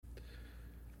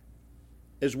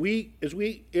As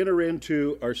we enter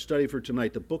into our study for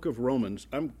tonight, the book of Romans,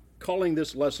 I'm calling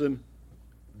this lesson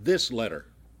this letter,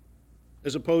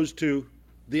 as opposed to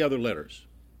the other letters.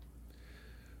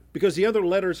 Because the other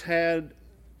letters had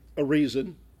a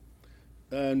reason,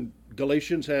 and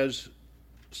Galatians has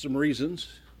some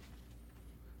reasons.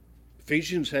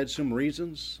 Ephesians had some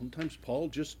reasons. Sometimes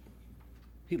Paul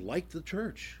he liked the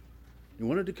church. He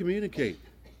wanted to communicate.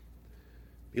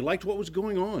 He liked what was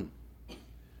going on.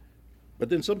 But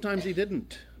then sometimes he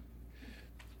didn't.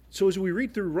 So as we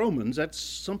read through Romans, that's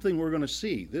something we're going to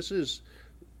see. This is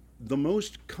the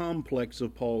most complex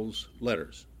of Paul's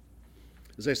letters.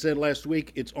 As I said last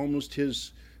week, it's almost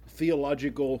his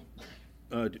theological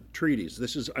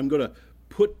treatise. I'm going to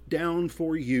put down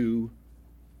for you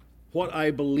what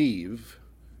I believe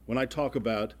when I talk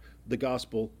about the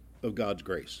gospel of God's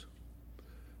grace.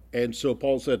 And so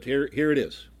Paul said, here it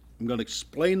is. I'm going to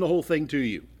explain the whole thing to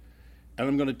you. And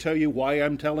I'm going to tell you why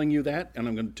I'm telling you that. And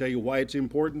I'm going to tell you why it's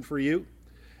important for you.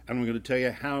 And I'm going to tell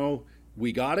you how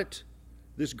we got it,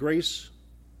 this grace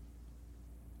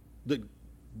that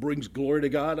brings glory to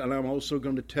God. And I'm also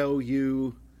going to tell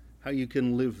you how you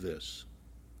can live this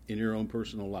in your own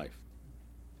personal life.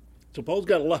 So Paul's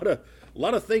got a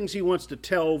lot of things he wants to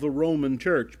tell the Roman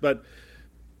church. But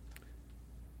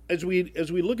as we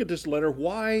look at this letter,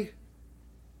 why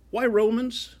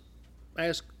Romans? I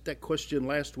asked that question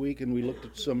last week, and we looked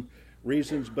at some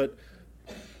reasons. But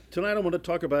tonight I want to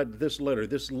talk about this letter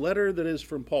that is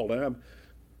from Paul. Now,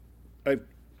 I've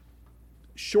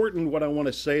shortened what I want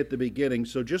to say at the beginning,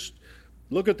 so just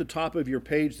look at the top of your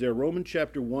page there, Romans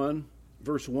chapter 1,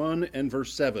 verse 1 and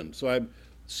verse 7. So I'm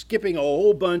skipping a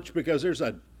whole bunch because there's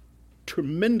a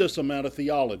tremendous amount of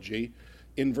theology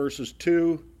in verses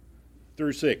 2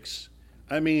 through 6.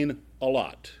 I mean, a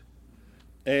lot.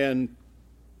 And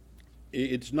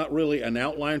it's not really an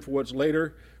outline for what's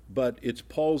later, but it's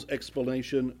Paul's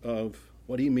explanation of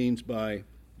what he means by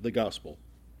the gospel.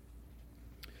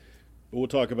 But we'll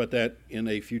talk about that in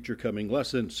a future coming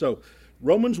lesson. So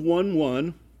Romans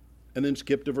 1:1, and then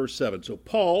skip to verse 7. So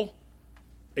Paul,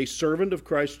 a servant of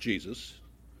Christ Jesus,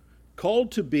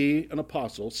 called to be an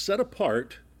apostle, set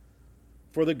apart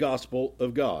for the gospel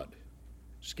of God.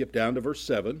 Skip down to verse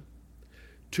 7.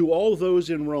 To all those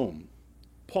in Rome,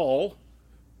 Paul,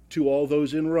 to all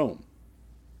those in Rome,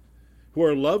 who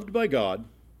are loved by God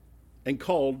and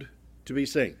called to be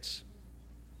saints.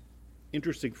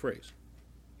 Interesting phrase.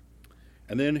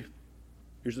 And then,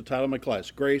 here's the title of my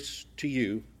class, Grace to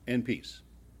you and peace,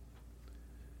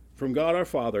 from God our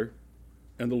Father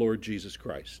and the Lord Jesus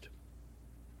Christ.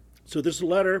 So this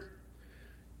letter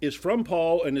is from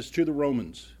Paul and it's to the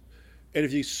Romans. And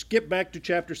if you skip back to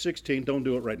chapter 16, don't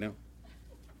do it right now.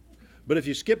 But if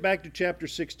you skip back to chapter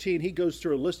 16, he goes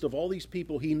through a list of all these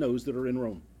people he knows that are in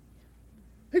Rome.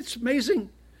 It's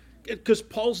amazing because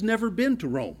Paul's never been to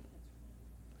Rome.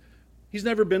 He's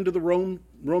never been to the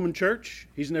Roman church.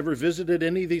 He's never visited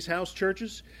any of these house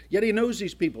churches. Yet he knows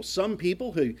these people. Some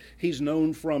people who he's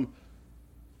known from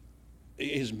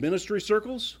his ministry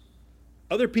circles.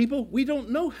 Other people, we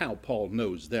don't know how Paul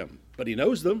knows them, but he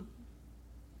knows them.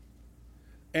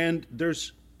 And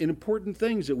there's important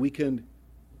things that we can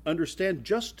understand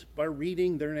just by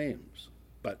reading their names.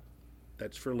 But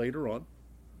that's for later on.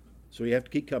 So you have to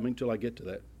keep coming till I get to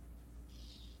that.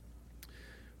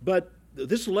 But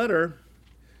this letter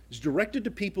is directed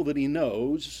to people that he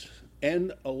knows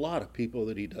and a lot of people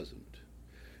that he doesn't.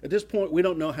 At this point, we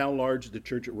don't know how large the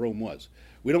church at Rome was.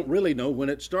 We don't really know when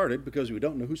it started because we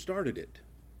don't know who started it.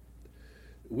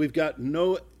 We've got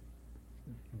no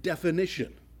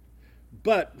definition.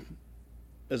 But,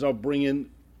 as I'll bring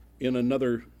in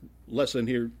another lesson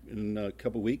here in a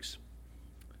couple weeks,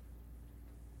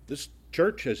 this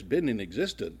church has been in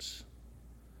existence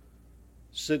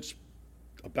since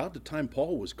about the time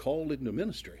Paul was called into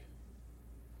ministry,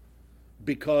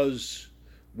 because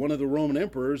one of the Roman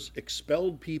emperors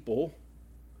expelled people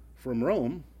from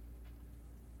Rome,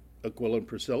 Aquila and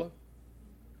Priscilla.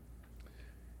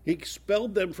 He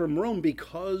expelled them from Rome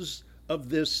because of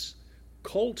this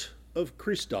cult of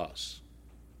Christos.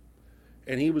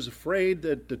 And he was afraid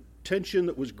that the tension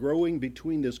that was growing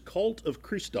between this cult of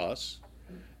Christos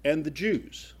and the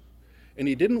Jews. And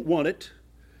he didn't want it,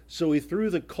 so he threw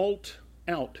the cult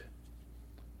out.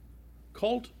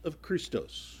 Cult of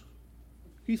Christos.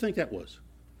 Who do you think that was?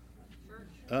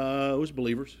 It was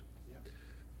believers.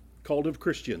 Cult of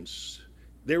Christians.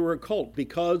 They were a cult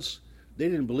because they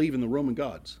didn't believe in the Roman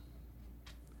gods.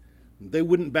 They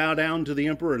wouldn't bow down to the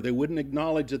emperor. They wouldn't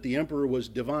acknowledge that the emperor was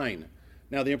divine.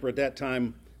 Now, the emperor at that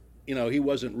time, he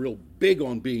wasn't real big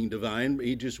on being divine.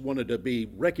 He just wanted to be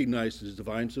recognized as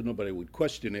divine so nobody would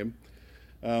question him.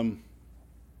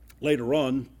 Later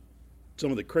on,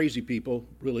 some of the crazy people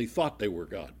really thought they were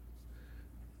God,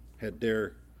 had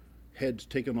their heads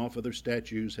taken off of their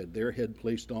statues, had their head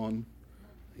placed on.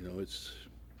 It's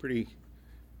pretty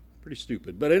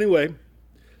stupid. But anyway,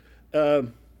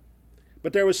 but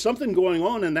there was something going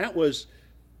on, and that was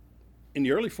in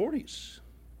the early 40s.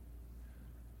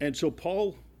 And so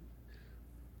Paul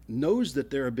knows that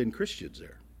there have been Christians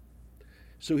there.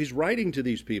 So he's writing to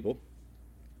these people,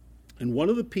 and one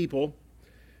of the people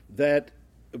that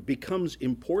becomes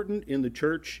important in the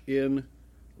church in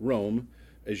Rome,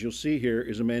 as you'll see here,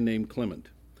 is a man named Clement.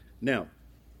 Now,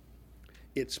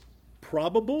 it's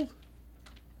probable,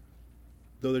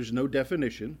 though there's no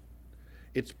definition,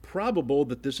 it's probable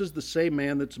that this is the same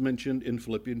man that's mentioned in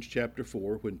Philippians chapter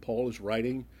 4 when Paul is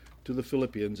writing to the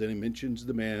Philippians, and he mentions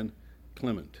the man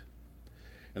Clement.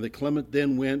 And that Clement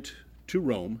then went to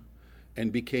Rome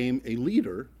and became a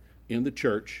leader in the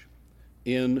church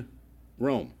in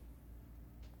Rome.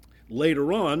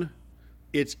 Later on,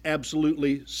 it's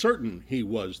absolutely certain he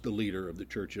was the leader of the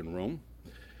church in Rome,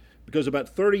 because about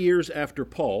 30 years after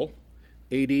Paul,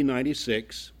 AD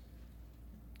 96,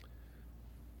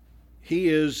 he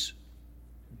is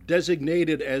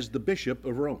designated as the bishop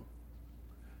of Rome.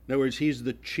 In other words, he's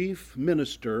the chief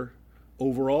minister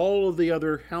over all of the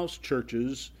other house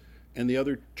churches and the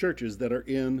other churches that are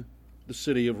in the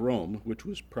city of Rome, which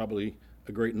was probably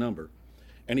a great number.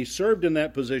 And he served in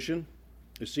that position,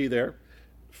 you see there,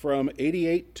 from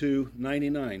 88 to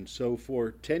 99. So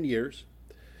for 10 years,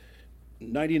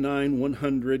 99,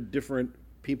 100 different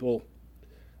people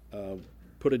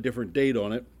put a different date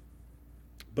on it,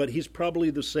 but he's probably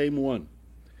the same one.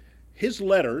 His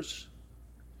letters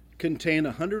contain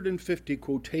 150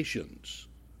 quotations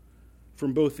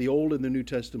from both the Old and the New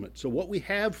Testament. So what we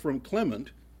have from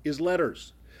Clement is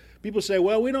letters. People say,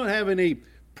 well, we don't have any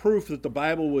proof that the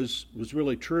Bible was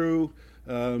really true.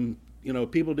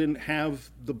 People didn't have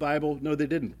the Bible. No, they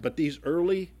didn't. But these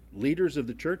early leaders of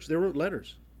the church, they wrote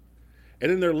letters.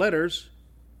 And in their letters,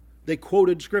 they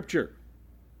quoted Scripture.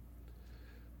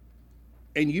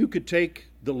 And you could take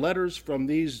the letters from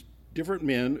these different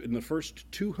men in the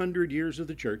first 200 years of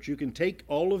the church. You can take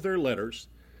all of their letters,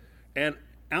 and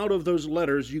out of those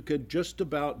letters, you could just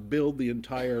about build the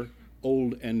entire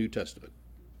Old and New Testament.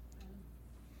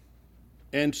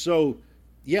 And so,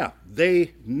 yeah,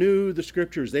 they knew the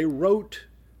Scriptures. They wrote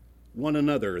one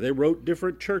another. They wrote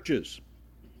different churches.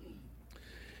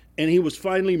 And he was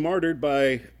finally martyred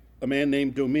by a man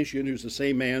named Domitian, who's the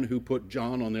same man who put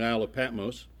John on the Isle of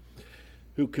Patmos,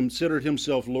 who considered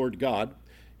himself Lord God.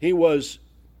 He was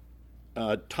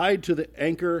tied to the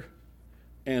anchor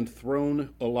and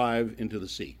thrown alive into the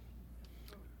sea.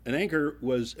 An anchor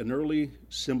was an early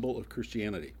symbol of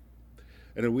Christianity.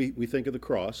 And we think of the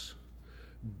cross,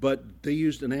 but they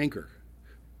used an anchor.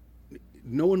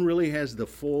 No one really has the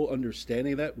full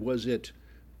understanding of that. Was it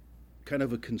kind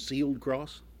of a concealed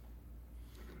cross?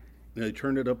 And they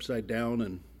turned it upside down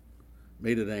and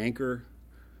made it an anchor.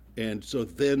 And so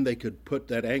then they could put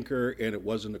that anchor, and it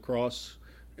wasn't a cross.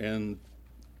 And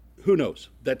who knows?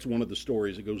 That's one of the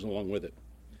stories that goes along with it.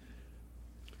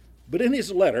 But in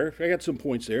his letter, I got some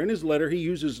points there. In his letter, he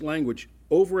uses language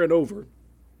over and over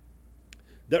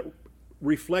that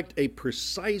reflect a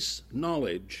precise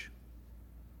knowledge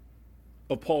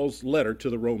of Paul's letter to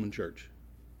the Roman church.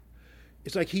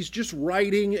 It's like he's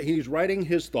writing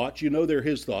his thoughts. They're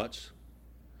his thoughts.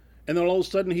 And then all of a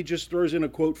sudden he just throws in a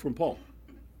quote from Paul.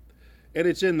 And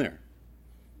it's in there.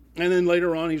 And then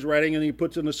later on he's writing and he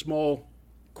puts in a small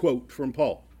quote from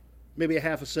Paul. Maybe a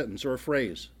half a sentence or a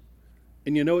phrase.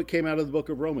 And it came out of the book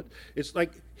of Romans. It's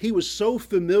like he was so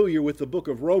familiar with the book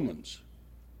of Romans.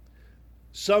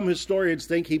 Some historians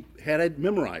think he had it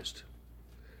memorized.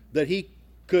 That he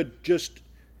could just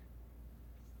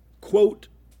quote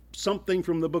something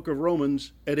from the book of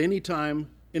Romans at any time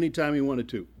he wanted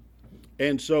to.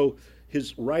 And so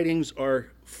his writings are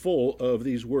full of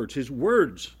these words. His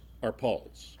words are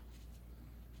Paul's.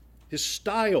 His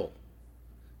style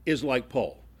is like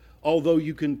Paul, although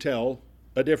you can tell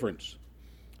a difference.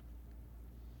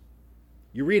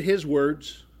 You read his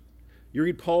words, you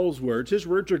read Paul's words. His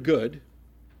words are good,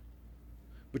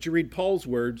 but you read Paul's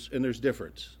words and there's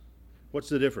difference. What's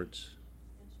the difference?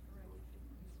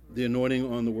 The anointing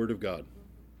on the Word of God.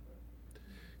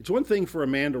 It's one thing for a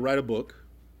man to write a book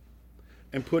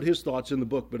and put his thoughts in the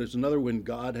book, but it's another when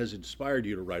God has inspired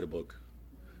you to write a book,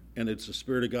 and it's the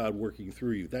Spirit of God working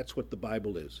through you. That's what the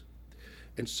Bible is.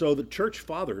 And so the church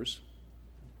fathers,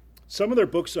 some of their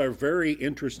books are very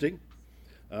interesting.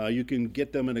 You can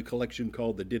get them in a collection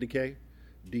called the Didache,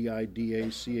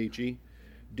 Didache,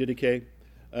 Didache.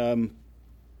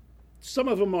 Some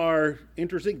of them are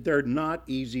interesting. They're not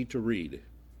easy to read.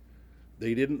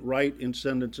 They didn't write in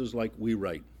sentences like we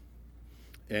write.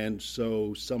 And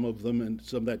so some of them, and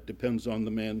some of that depends on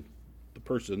the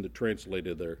person that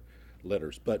translated their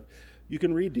letters. But you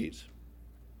can read these.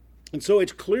 And so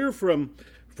it's clear from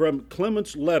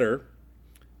Clement's letter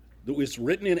that was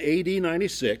written in AD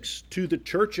 96 to the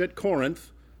church at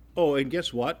Corinth. Oh, and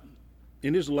guess what?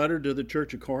 In his letter to the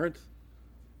church at Corinth,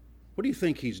 what do you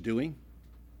think he's doing?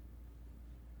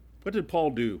 What did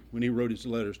Paul do when he wrote his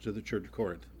letters to the church of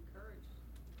Corinth?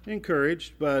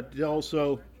 Encouraged, but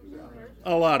also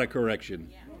a lot of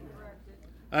correction.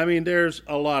 I mean, there's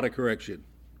a lot of correction.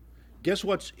 Guess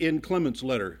what's in Clement's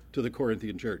letter to the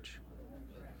Corinthian church?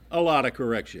 A lot of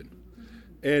correction.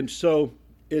 And so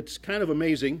it's kind of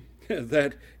amazing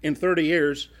that in 30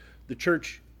 years, the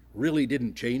church really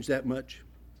didn't change that much.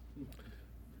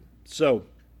 So,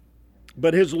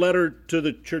 but his letter to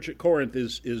the church at Corinth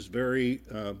is very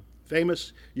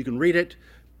famous. You can read it.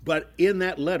 But in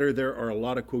that letter, there are a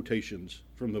lot of quotations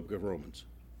from the book of Romans.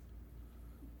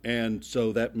 And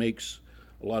so that makes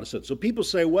a lot of sense. So people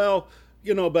say, well,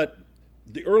 but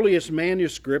the earliest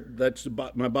manuscript, that's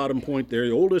my bottom point there,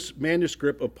 the oldest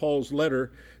manuscript of Paul's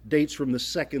letter dates from the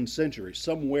 2nd century,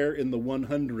 somewhere in the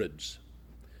 100s.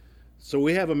 So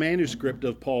we have a manuscript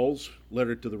of Paul's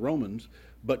letter to the Romans,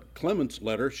 but Clement's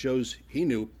letter shows he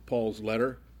knew Paul's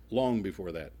letter long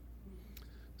before that.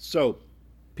 So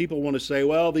people want to say,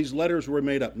 well, these letters were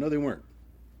made up. No, they weren't.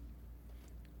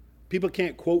 People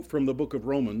can't quote from the book of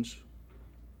Romans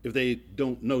if they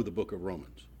don't know the book of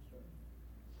Romans.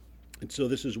 And so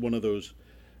this is one of those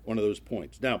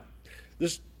points. Now,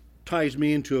 this ties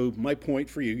me into my point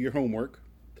for you, your homework.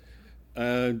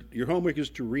 Your homework is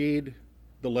to read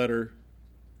the letter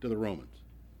to the Romans.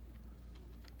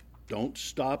 Don't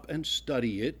stop and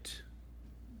study it.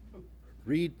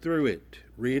 Read through it.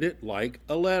 Read it like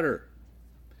a letter.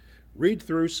 Read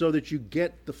through so that you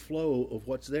get the flow of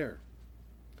what's there.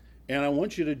 And I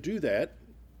want you to do that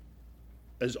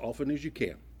as often as you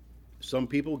can. Some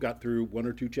people got through 1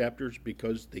 or 2 chapters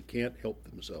because they can't help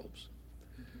themselves.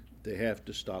 They have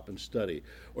to stop and study.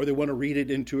 Or they want to read it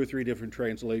in 2 or 3 different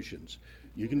translations.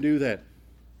 You can do that.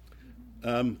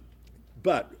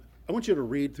 But I want you to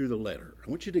read through the letter. I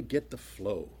want you to get the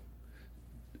flow.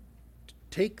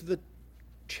 Take the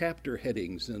chapter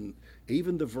headings and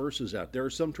even the verses out. There are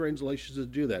some translations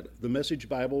that do that. The Message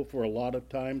Bible, for a lot of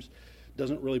times,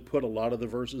 doesn't really put a lot of the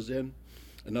verses in.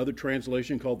 Another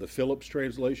translation called the Phillips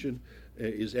translation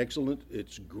is excellent.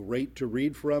 It's great to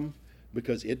read from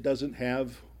because it doesn't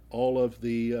have all of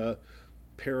the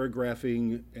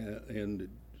paragraphing and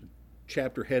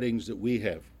chapter headings that we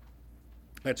have.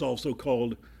 That's also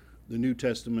called the New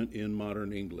Testament in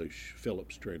Modern English,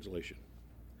 Phillips translation.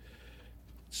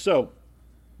 So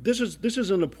this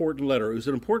is an important letter. It was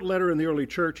an important letter in the early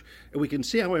church, and we can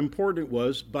see how important it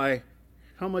was by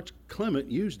how much Clement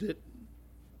used it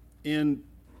in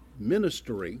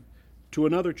ministering to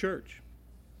another church.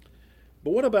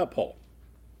 But what about Paul?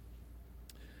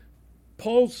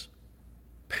 Paul's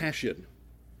passion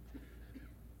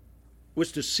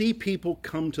was to see people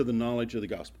come to the knowledge of the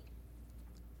gospel,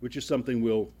 which is something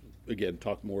we'll, again,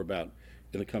 talk more about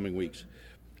in the coming weeks.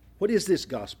 What is this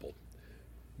gospel?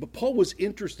 But Paul was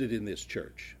interested in this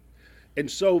church. And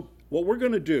so what we're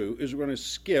going to do is we're going to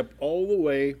skip all the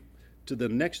way to the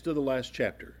next to the last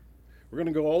chapter. We're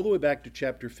going to go all the way back to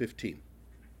chapter 15.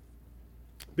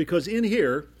 Because in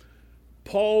here,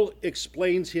 Paul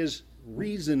explains his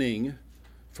reasoning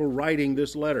for writing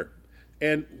this letter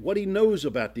and what he knows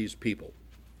about these people.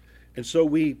 And so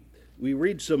we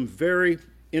read some very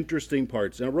interesting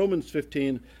parts. Now, Romans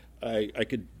 15, I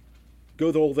could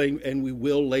go the whole thing, and we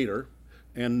will later.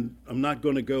 And I'm not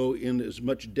going to go in as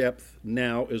much depth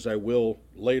now as I will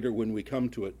later when we come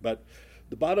to it. But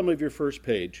the bottom of your first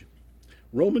page,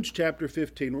 Romans chapter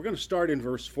 15, we're going to start in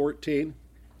verse 14,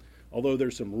 although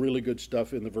there's some really good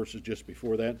stuff in the verses just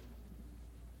before that.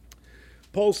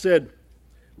 Paul said,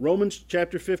 Romans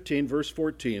chapter 15, verse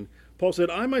 14, Paul said,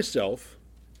 I myself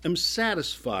am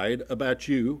satisfied about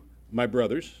you, my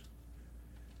brothers,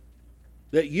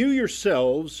 that you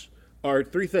yourselves are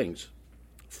 3 things: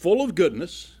 full of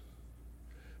goodness,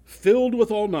 filled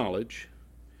with all knowledge,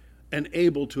 and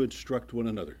able to instruct one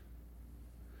another.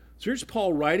 So here's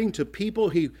Paul writing to people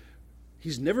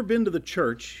he's never been to the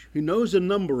church. He knows a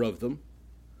number of them,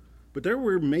 but there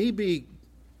were maybe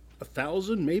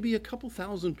 1,000, maybe a couple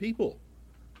thousand people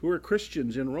who were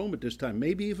Christians in Rome at this time,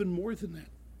 maybe even more than that.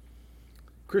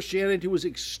 Christianity was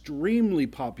extremely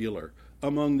popular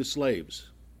among the slaves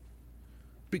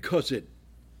because it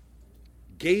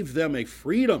gave them a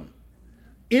freedom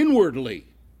inwardly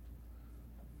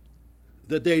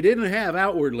that they didn't have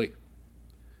outwardly.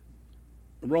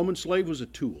 A Roman slave was a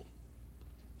tool.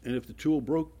 And if the tool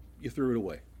broke, you threw it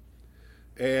away.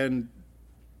 And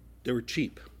they were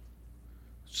cheap.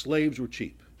 Slaves were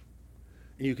cheap.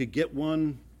 And you could get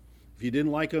one. If you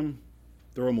didn't like them,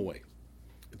 throw them away.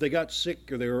 If they got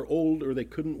sick or they were old or they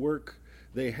couldn't work,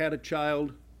 they had a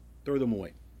child, throw them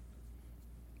away.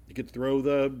 You could throw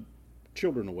the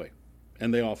children away.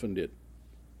 And they often did.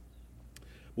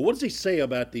 Well, what does he say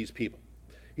about these people?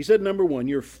 He said, number one,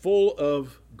 you're full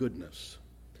of goodness.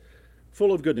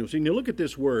 Full of goodness. And you look at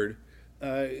this word,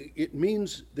 it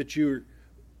means that you're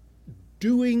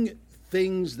doing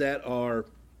things that are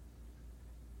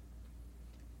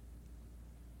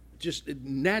just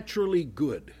naturally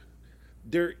good.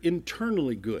 They're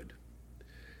internally good.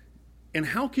 And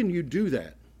how can you do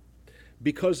that?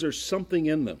 Because there's something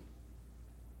in them.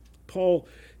 Paul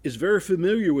is very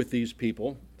familiar with these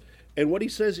people, and what he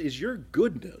says is your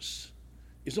goodness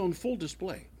is on full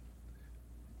display.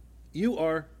 You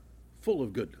are full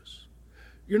of goodness.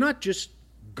 You're not just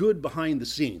good behind the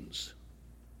scenes.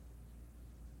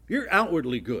 You're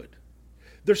outwardly good.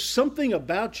 There's something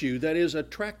about you that is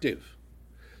attractive.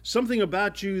 Something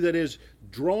about you that is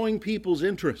drawing people's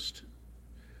interest.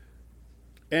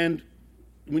 And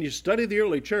when you study the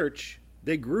early church,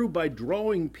 they grew by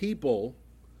drawing people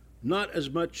not as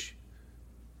much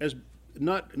as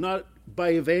not by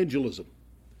evangelism.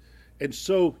 And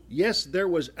so, yes, there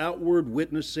was outward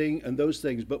witnessing and those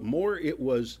things, but more it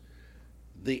was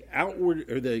the outward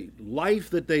or the life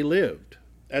that they lived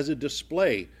as a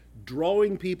display,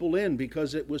 drawing people in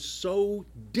because it was so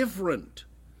different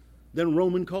than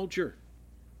Roman culture.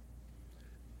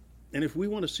 And if we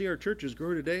want to see our churches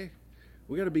grow today,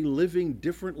 we got to be living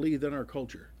differently than our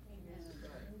culture.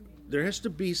 There has to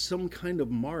be some kind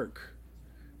of mark.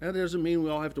 That doesn't mean we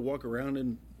all have to walk around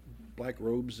in black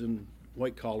robes and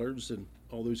white collars and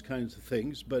all those kinds of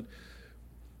things, but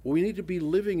we need to be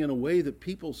living in a way that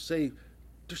people say,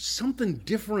 there's something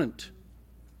different.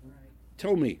 Right.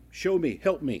 Tell me, show me,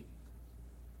 help me.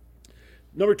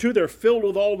 Number two, they're filled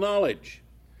with all knowledge.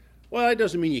 Well, that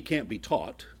doesn't mean you can't be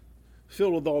taught.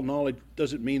 Filled with all knowledge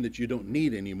doesn't mean that you don't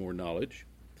need any more knowledge.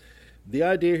 The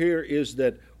idea here is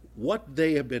that what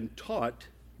they have been taught,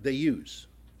 they use.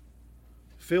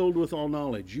 Filled with all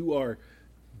knowledge. You are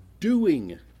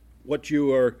doing what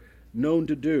you are known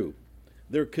to do.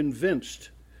 They're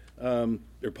convinced,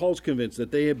 Paul's convinced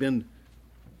that they have been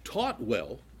taught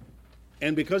well,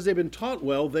 and because they've been taught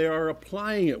well, they are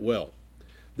applying it well.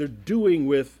 They're doing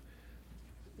with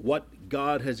what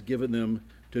God has given them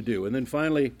to do. And then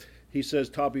finally, he says,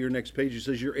 top of your next page, he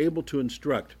says, you're able to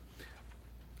instruct.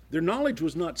 Their knowledge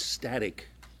was not static.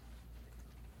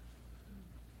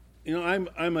 You know,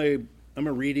 I'm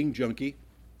a reading junkie.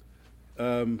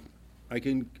 I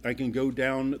can go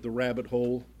down the rabbit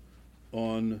hole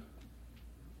on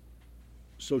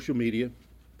social media,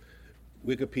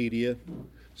 Wikipedia,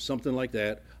 something like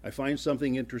that. I find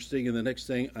something interesting, and the next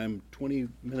thing I'm 20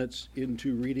 minutes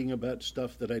into reading about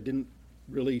stuff that I didn't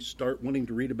really start wanting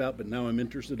to read about, but now I'm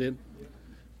interested in.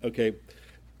 Okay,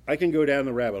 I can go down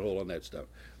the rabbit hole on that stuff.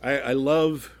 I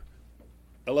love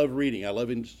reading. I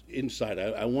love insight.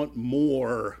 I want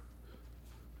more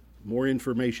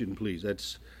information, please.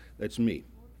 That's me.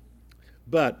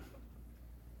 But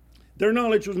their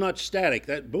knowledge was not static.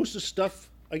 That most of the stuff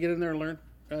I get in there and learn,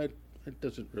 it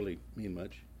doesn't really mean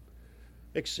much.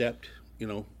 Except,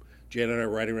 Janet and I are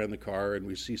riding around the car and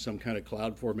we see some kind of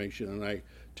cloud formation, and I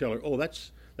tell her, oh,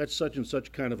 that's such and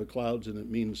such kind of a clouds, and it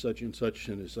means such and such.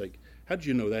 And it's like, how did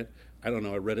you know that? I don't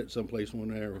know. I read it someplace in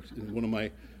one of my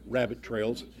rabbit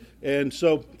trails. And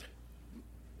so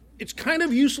it's kind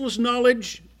of useless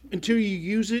knowledge until you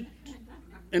use it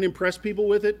and impress people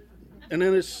with it, and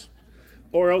then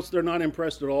or else they're not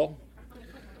impressed at all.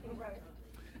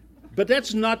 But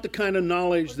that's not the kind of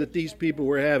knowledge that these people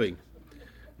were having.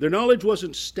 Their knowledge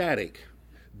wasn't static.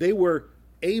 They were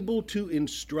able to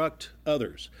instruct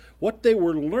others. What they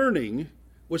were learning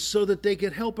was so that they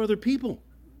could help other people.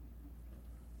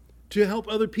 To help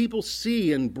other people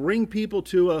see and bring people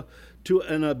to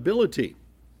an ability.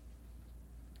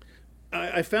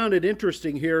 I found it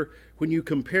interesting here when you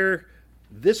compare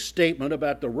this statement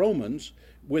about the Romans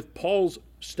with Paul's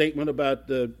statement about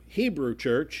the Hebrew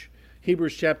church.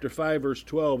 Hebrews chapter 5, verse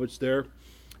 12, it's there.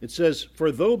 It says,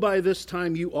 for though by this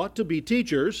time you ought to be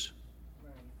teachers,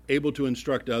 able to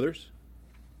instruct others,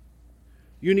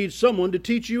 you need someone to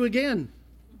teach you again.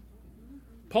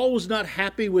 Paul was not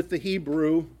happy with the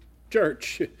Hebrew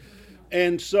church.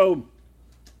 And so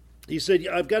He said,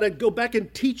 I've got to go back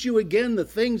and teach you again the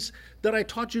things that I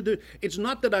taught you. It's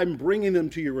not that I'm bringing them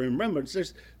to your remembrance.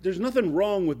 There's nothing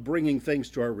wrong with bringing things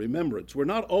to our remembrance. We're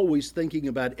not always thinking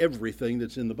about everything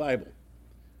that's in the Bible.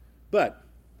 But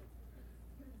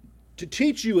to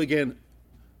teach you again,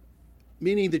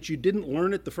 meaning that you didn't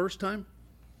learn it the first time,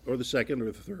 or the second, or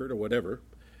the third, or whatever,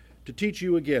 to teach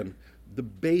you again the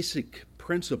basic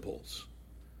principles,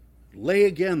 lay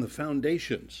again the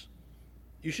foundations.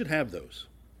 You should have those.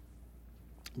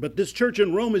 But this church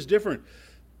in Rome is different.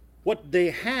 What they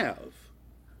have,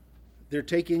 they're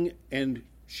taking and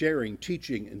sharing,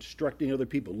 teaching, instructing other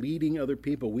people, leading other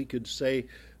people. We could say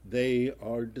they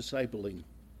are discipling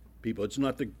people. It's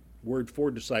not the word for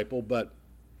disciple, but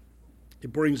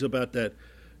it brings about that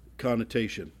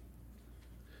connotation.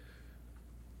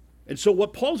 And so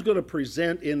what Paul's going to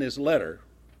present in this letter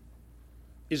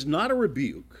is not a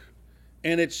rebuke,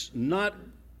 and it's not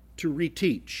to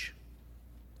reteach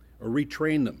or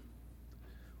retrain them.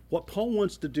 What Paul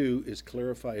wants to do is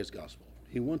clarify his gospel.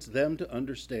 He wants them to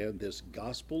understand this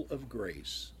gospel of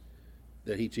grace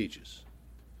that he teaches.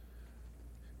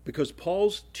 Because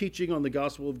Paul's teaching on the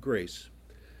gospel of grace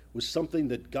was something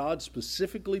that God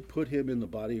specifically put him in the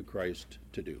body of Christ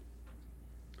to do.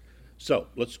 So,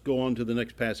 let's go on to the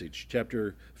next passage,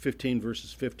 chapter 15,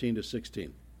 verses 15 to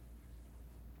 16.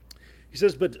 He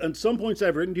says, but on some points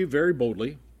I've written to you very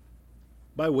boldly,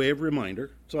 by way of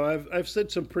reminder. So I've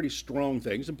said some pretty strong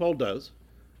things, and Paul does.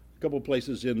 A couple of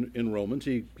places in Romans,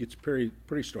 he gets pretty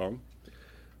strong.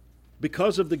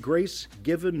 Because of the grace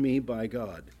given me by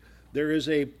God. There is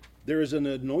an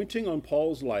anointing on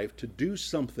Paul's life to do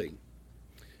something.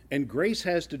 And grace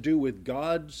has to do with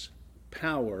God's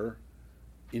power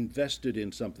invested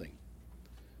in something.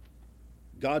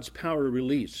 God's power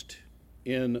released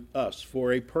in us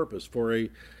for a purpose,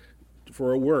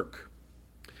 for a work.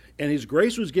 And his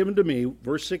grace was given to me,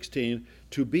 verse 16,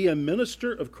 to be a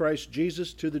minister of Christ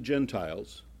Jesus to the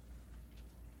Gentiles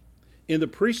in the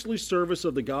priestly service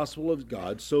of the gospel of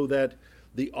God, so that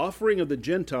the offering of the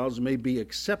Gentiles may be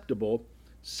acceptable,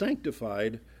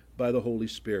 sanctified by the Holy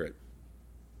Spirit.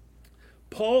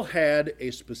 Paul had a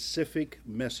specific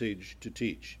message to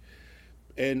teach.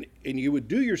 And you would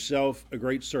do yourself a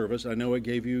great service. I know I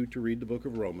gave you to read the book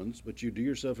of Romans, but you do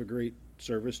yourself a great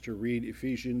service to read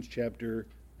Ephesians chapter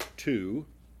 2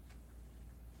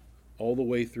 all the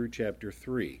way through chapter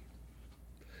 3.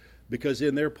 Because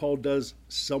in there Paul does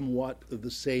somewhat of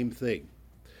the same thing.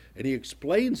 And he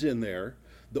explains in there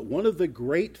that one of the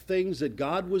great things that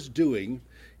God was doing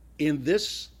in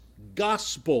this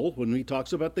gospel, when he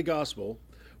talks about the gospel,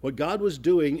 what God was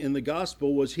doing in the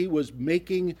gospel was he was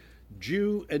making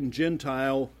Jew and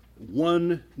Gentile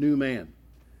one new man.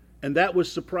 And that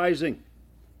was surprising.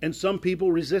 And some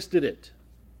people resisted it.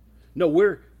 No,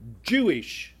 we're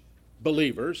Jewish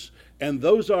believers, and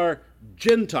those are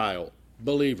Gentile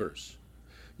believers.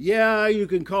 Yeah, you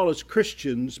can call us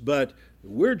Christians, but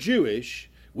we're Jewish.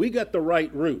 We got the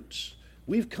right roots.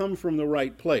 We've come from the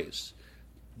right place.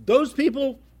 Those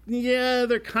people, yeah,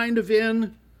 they're kind of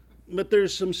in, but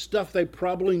there's some stuff they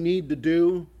probably need to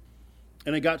do.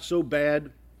 And it got so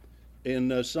bad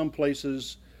in some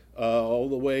places, all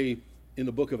the way in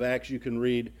the book of Acts, you can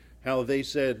read how they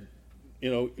said,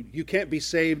 you can't be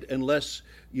saved unless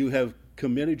you have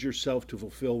committed yourself to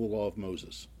fulfill the law of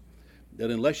Moses. That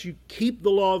unless you keep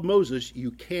the law of Moses, you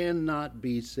cannot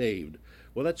be saved.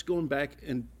 Well, that's going back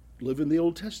and living the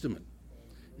Old Testament.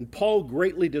 And Paul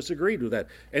greatly disagreed with that.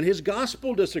 And his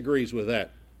gospel disagrees with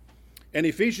that. And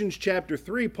Ephesians chapter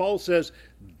 3, Paul says,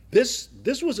 this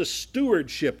was a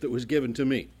stewardship that was given to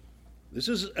me. This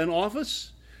is an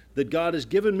office that God has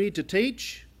given me to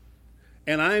teach,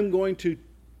 and I'm going to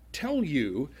tell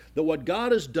you that what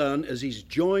God has done is he's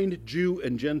joined Jew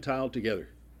and Gentile together.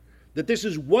 That this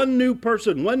is one new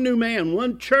person, one new man,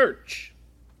 one church.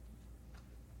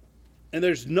 And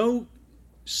there's no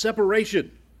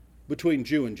separation between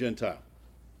Jew and Gentile.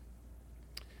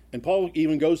 And Paul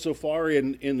even goes so far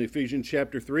in Ephesians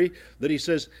chapter 3 that he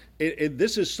says,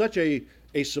 this is such a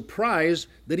surprise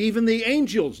that even the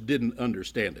angels didn't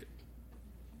understand it.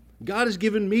 God has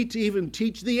given me to even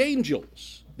teach the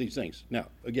angels these things. Now,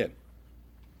 again,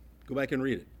 go back and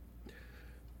read it.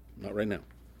 Not right now.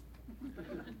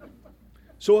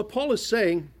 So what Paul is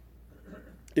saying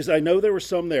is, I know there were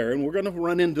some there, and we're going to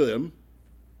run into them,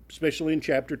 especially in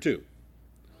chapter 2.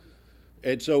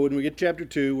 And so when we get to chapter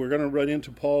 2, we're going to run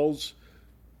into Paul's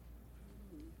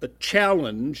a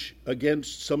challenge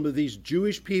against some of these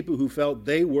Jewish people who felt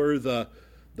they were the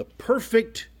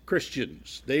perfect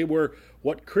Christians. They were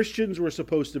what Christians were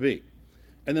supposed to be.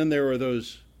 And then there were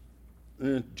those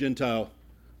Gentile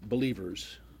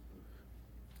believers.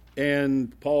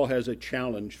 and Paul has a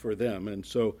challenge for them. And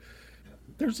so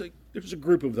there's a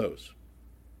group of those.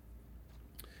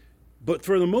 But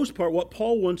for the most part, what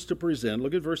Paul wants to present,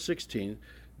 look at verse 16,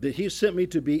 that he sent me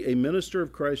to be a minister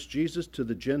of Christ Jesus to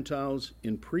the Gentiles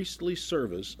in priestly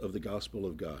service of the gospel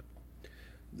of God.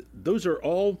 Those are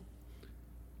all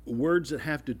words that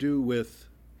have to do with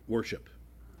worship.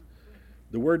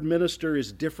 The word minister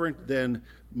is different than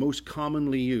most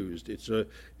commonly used. It's a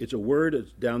word,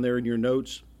 it's down there in your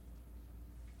notes.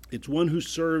 It's one who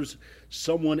serves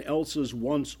someone else's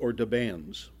wants or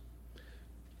demands.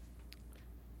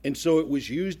 And so it was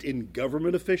used in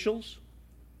government officials,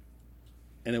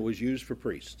 and it was used for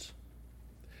priests.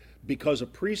 Because a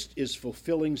priest is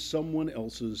fulfilling someone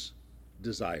else's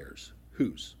desires.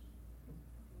 Whose?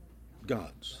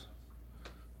 God's.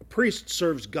 A priest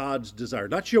serves God's desire,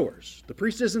 not yours. The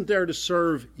priest isn't there to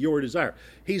serve your desire.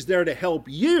 He's there to help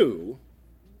you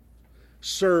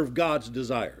serve God's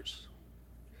desires.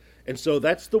 And so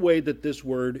that's the way that this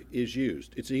word is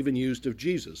used. It's even used of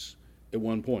Jesus at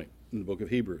one point in the book of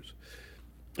Hebrews.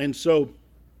 And so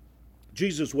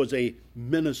Jesus was a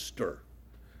minister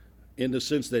in the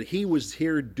sense that he was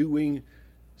here doing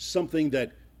something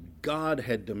that God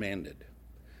had demanded.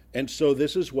 And so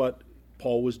this is what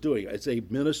Paul was doing. It's a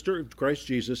minister of Christ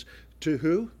Jesus to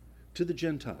who? To the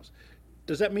Gentiles.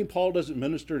 Does that mean Paul doesn't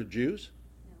minister to Jews?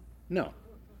 No.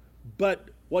 But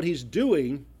what he's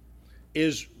doing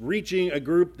is reaching a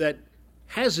group that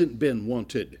hasn't been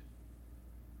wanted.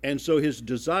 And so his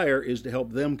desire is to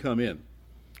help them come in.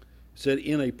 He said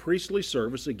in a priestly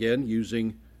service, again,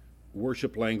 using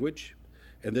worship language.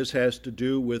 And this has to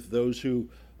do with those who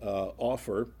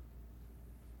offer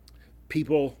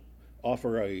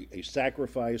a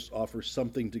sacrifice, offer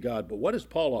something to God. But what is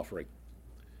Paul offering?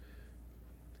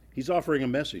 He's offering a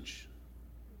message,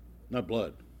 not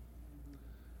blood.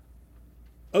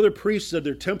 Other priests at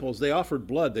their temples, they offered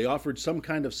blood. They offered some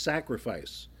kind of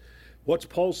sacrifice. What's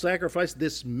Paul's sacrifice?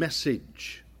 This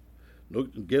message. Look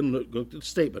at the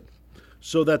statement.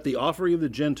 So that the offering of the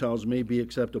Gentiles may be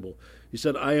acceptable. He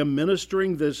said, I am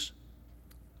ministering this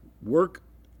work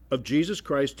of Jesus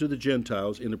Christ to the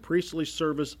Gentiles in a priestly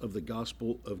service of the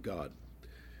gospel of God.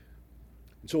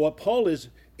 And so what Paul is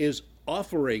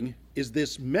offering is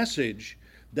this message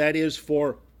that is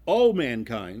for all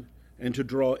mankind and to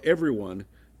draw everyone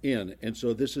in. And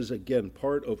so this is, again,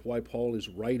 part of why Paul is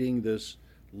writing this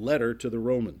letter to the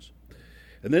Romans.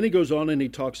 And then he goes on and he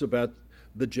talks about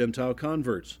the Gentile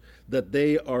converts, that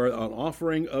they are an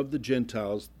offering of the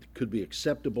Gentiles that could be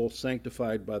acceptable,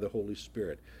 sanctified by the Holy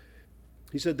Spirit.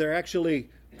 He said,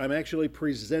 I'm actually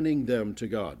presenting them to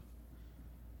God.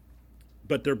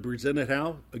 But they're presented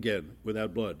how? Again,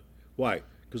 without blood. Why?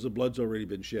 Because the blood's already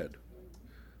been shed.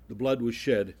 The blood was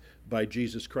shed by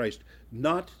Jesus Christ,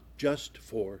 not just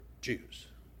for Jews.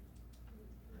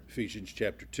 Ephesians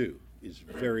chapter 2 is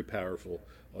very powerful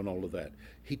on all of that.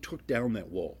 He took down that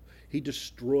wall. He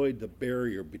destroyed the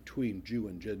barrier between Jew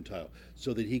and Gentile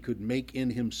so that he could make in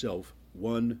himself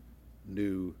one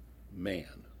new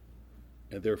man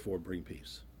and therefore bring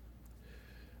peace.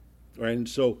 All right, and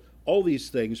so all these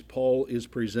things Paul is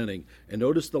presenting. And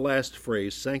notice the last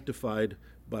phrase, sanctified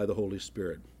by the Holy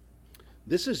Spirit.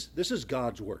 This is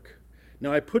God's work.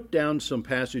 Now, I put down some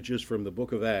passages from the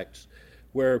book of Acts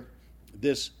where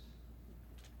this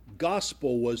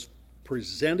gospel was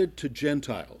presented to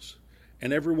Gentiles.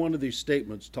 And every one of these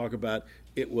statements talk about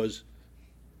it was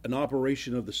an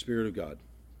operation of the Spirit of God.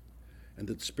 And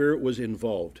that the Spirit was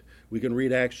involved. We can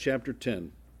read Acts chapter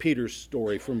 10, Peter's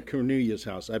story from Cornelius'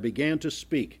 house. I began to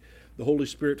speak. The Holy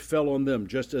Spirit fell on them,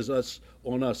 just as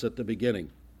on us at the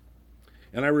beginning.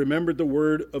 And I remembered the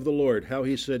word of the Lord, how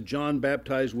he said, John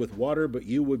baptized with water, but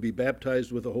you would be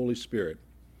baptized with the Holy Spirit.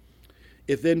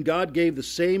 If then God gave the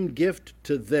same gift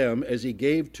to them as he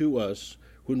gave to us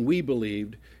when we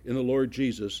believed in the Lord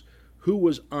Jesus, who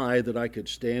was I that I could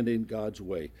stand in God's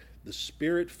way? The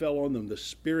Spirit fell on them. The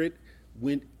Spirit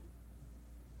went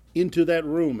into that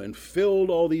room and filled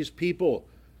all these people,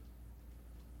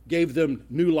 gave them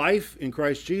new life in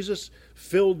Christ Jesus,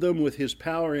 filled them with his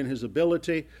power and his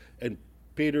ability, and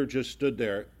Peter just stood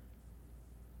there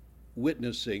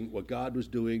witnessing what God was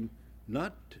doing,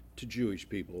 not to Jewish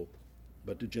people,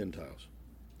 but to Gentiles.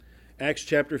 Acts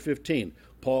chapter 15,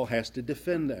 Paul has to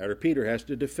defend that, or Peter has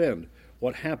to defend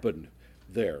what happened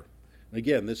there.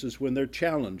 Again, this is when they're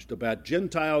challenged about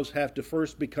Gentiles have to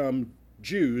first become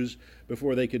Jews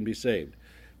before they can be saved.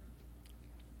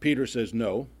 Peter says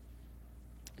no.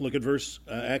 Look at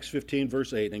Acts 15,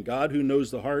 verse 8. And God, who knows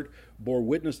the heart, bore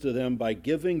witness to them by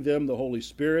giving them the Holy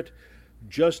Spirit,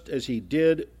 just as he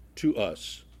did to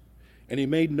us. And he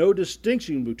made no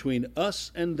distinction between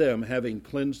us and them, having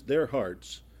cleansed their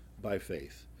hearts by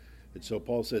faith. And so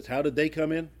Paul says, how did they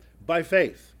come in? By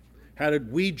faith. How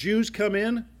did we Jews come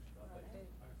in?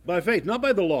 By faith. Not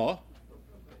by the law.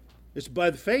 It's by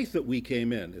the faith that we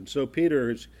came in. And so Peter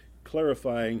is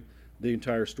clarifying the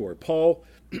entire story. Paul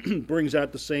brings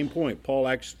out the same point. Paul,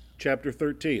 Acts chapter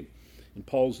 13, in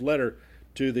Paul's letter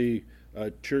to the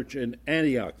church in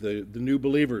Antioch, the new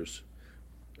believers,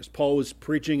 as Paul was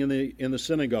preaching in the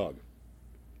synagogue.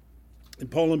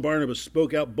 And Paul and Barnabas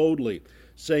spoke out boldly,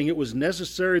 saying it was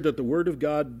necessary that the word of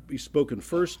God be spoken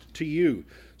first to you.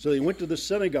 So they went to the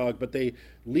synagogue, but the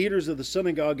leaders of the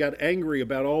synagogue got angry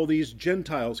about all these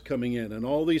Gentiles coming in and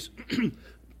all these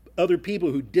other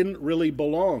people who didn't really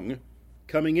belong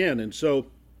coming in. And so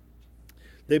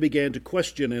they began to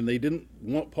question, and they didn't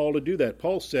want Paul to do that.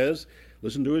 Paul says,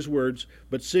 listen to his words,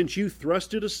 but since you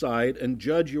thrust it aside and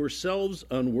judge yourselves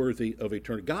unworthy of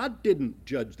eternity. God didn't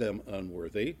judge them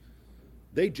unworthy.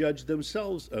 They judged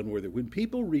themselves unworthy. When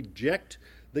people reject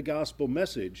the gospel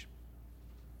message,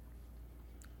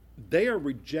 they are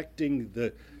rejecting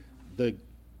the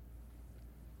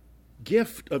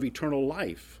gift of eternal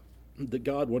life that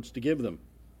God wants to give them.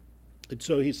 And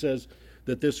so he says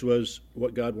that this was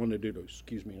what God wanted to do.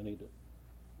 Excuse me, I need to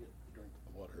get a drink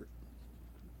of water.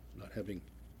 Not having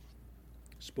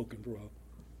spoken for a while.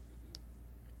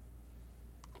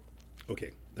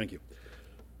 Okay, thank you.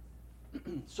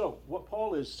 So what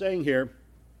Paul is saying here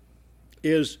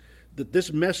is that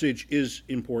this message is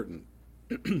important.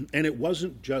 And it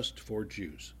wasn't just for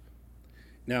Jews.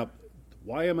 Now,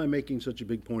 why am I making such a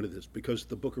big point of this? Because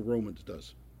the book of Romans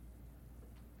does.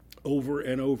 Over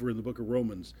and over in the book of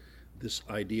Romans, this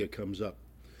idea comes up.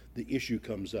 The issue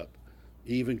comes up.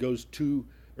 He even goes 2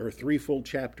 or 3 full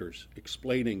chapters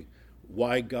explaining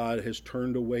why God has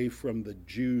turned away from the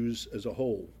Jews as a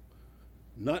whole.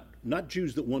 Not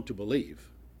Jews that want to believe,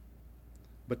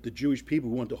 but the Jewish people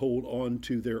who want to hold on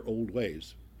to their old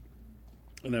ways.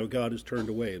 And now God has turned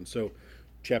away. And so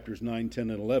chapters 9, 10,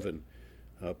 and 11,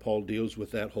 Paul deals with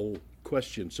that whole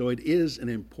question. So it is an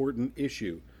important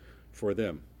issue for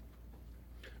them.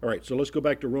 All right, so let's go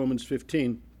back to Romans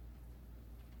 15.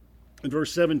 In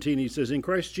verse 17, he says, in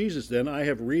Christ Jesus, then, I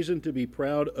have reason to be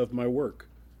proud of my work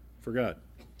for God.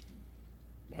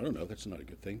 I don't know, that's not a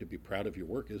good thing to be proud of your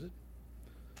work, is it?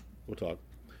 We'll talk.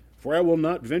 For I will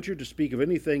not venture to speak of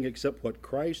anything except what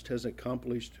Christ has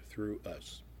accomplished through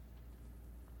us,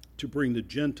 to bring the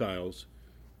Gentiles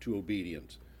to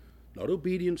obedience. Not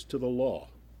obedience to the law,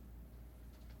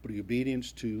 but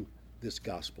obedience to this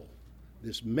gospel,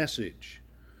 this message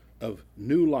of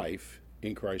new life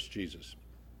in Christ Jesus.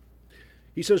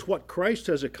 He says, what Christ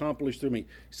has accomplished through me.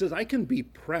 He says, I can be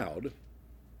proud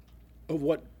of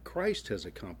what Christ has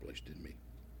accomplished in me.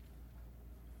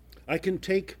 I can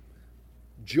take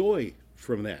joy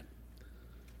from that.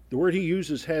 The word he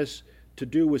uses has to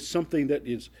do with something that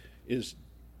is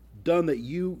done that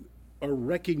you are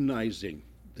recognizing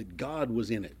that God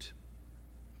was in it.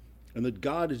 And that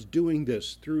God is doing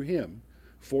this through him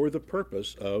for the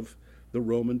purpose of the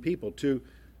Roman people, to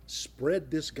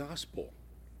spread this gospel.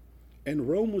 And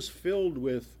Rome was filled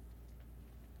with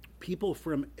people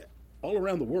from all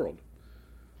around the world.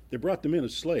 They brought them in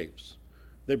as slaves.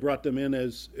 They brought them in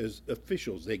as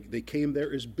officials. They came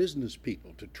there as business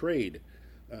people to trade.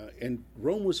 And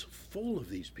Rome was full of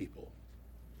these people.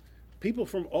 People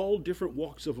from all different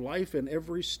walks of life and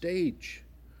every stage.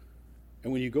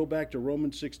 And when you go back to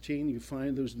Romans 16, you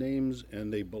find those names,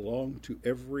 and they belong to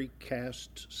every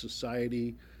caste,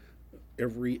 society,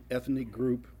 every ethnic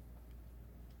group,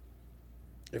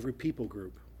 every people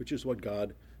group, which is what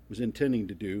God was intending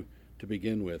to do to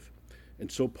begin with.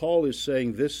 And so Paul is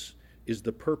saying this is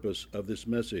the purpose of this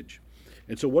message.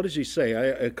 And so what does he say?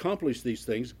 I accomplished these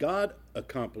things. God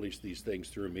accomplished these things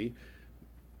through me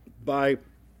by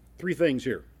 3 things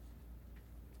here.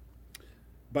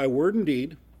 By word and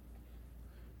deed,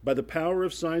 by the power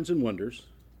of signs and wonders,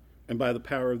 and by the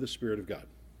power of the Spirit of God.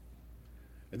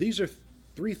 And these are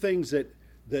 3 things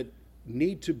that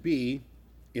need to be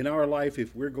in our life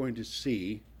if we're going to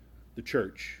see the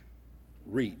church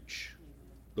reach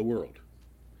the world.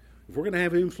 If we're going to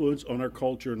have influence on our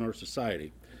culture and our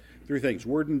society, 3 things,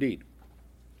 word and deed.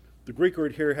 The Greek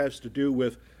word here has to do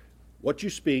with what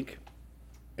you speak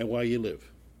and why you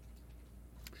live.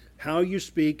 How you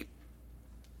speak,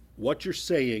 what you're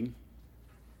saying,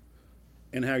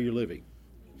 and how you're living.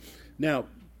 Now,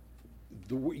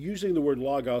 using the word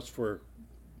logos for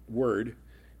word,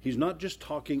 he's not just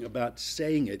talking about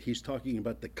saying it, he's talking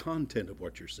about the content of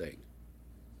what you're saying.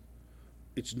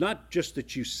 It's not just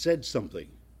that you said something,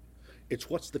 it's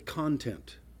what's the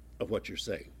content of what you're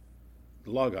saying.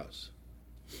 Logos.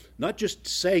 Not just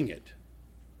saying it,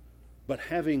 but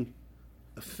having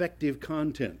effective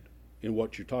content in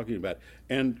what you're talking about.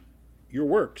 And your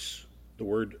works, the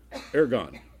word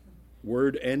ergon,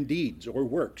 word and deeds, or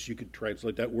works. You could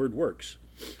translate that word works.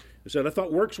 He said, I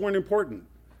thought works weren't important.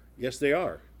 Yes, they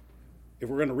are. If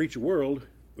we're going to reach a world,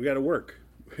 we got to work.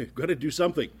 We've got to do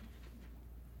something.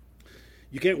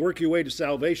 You can't work your way to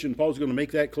salvation. Paul's going to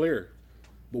make that clear.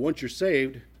 But once you're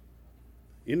saved,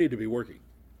 you need to be working,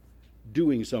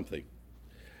 doing something.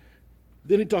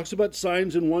 Then he talks about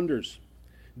signs and wonders.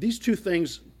 These two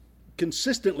things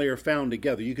consistently are found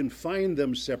together. You can find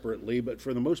them separately, but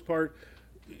for the most part,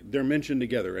 they're mentioned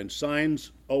together. And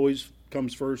signs always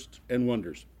comes first, and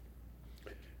wonders.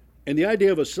 And the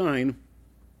idea of a sign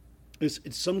is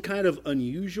it's some kind of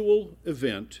unusual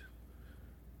event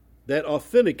that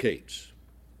authenticates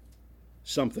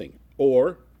something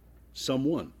or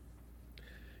someone.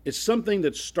 It's something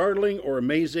that's startling or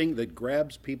amazing that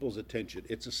grabs people's attention.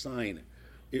 It's a sign.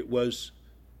 It was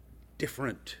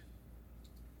different.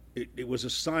 It was a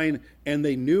sign, and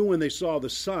they knew when they saw the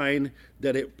sign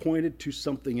that it pointed to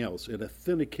something else. It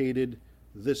authenticated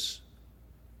this.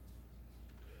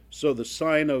 So the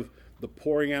sign of the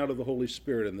pouring out of the Holy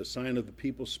Spirit and the sign of the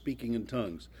people speaking in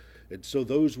tongues. And so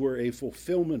those were a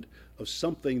fulfillment of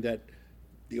something that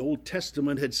the Old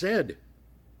Testament had said.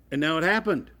 And now it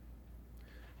happened.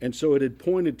 And so it had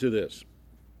pointed to this.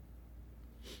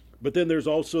 But then there's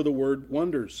also the word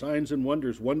wonders, signs and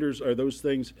wonders. Wonders are those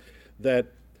things that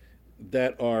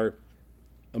are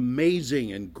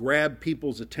amazing and grab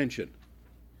people's attention.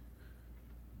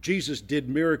 Jesus did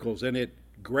miracles and it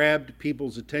grabbed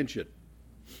people's attention.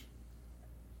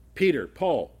 Peter,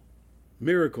 Paul,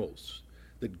 miracles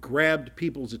that grabbed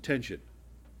people's attention.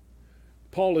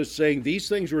 Paul is saying these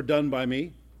things were done by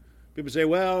me. People say,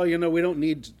 well, we don't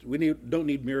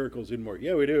need miracles anymore.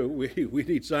 Yeah, we do. We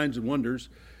need signs and wonders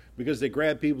because they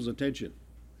grab people's attention.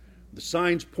 The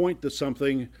signs point to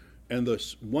something, and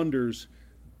the wonders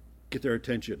get their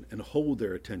attention and hold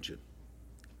their attention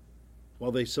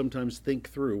while they sometimes think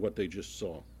through what they just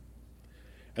saw.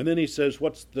 And then he says,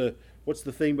 what's the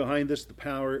thing behind this? The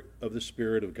power of the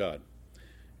Spirit of God.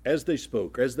 As they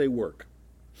spoke, as they work,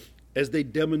 as they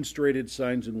demonstrated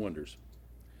signs and wonders,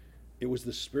 it was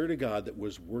the Spirit of God that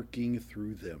was working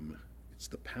through them. It's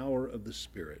the power of the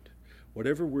Spirit.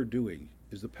 Whatever we're doing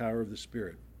is the power of the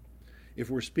Spirit. If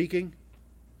we're speaking,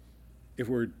 if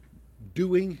we're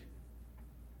doing,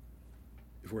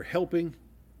 if we're helping,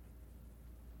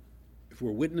 if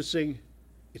we're witnessing,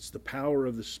 it's the power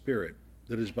of the Spirit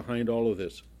that is behind all of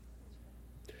this.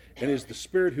 And it's the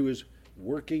Spirit who is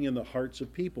working in the hearts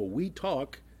of people. We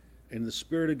talk, and the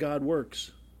Spirit of God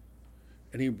works.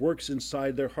 And he works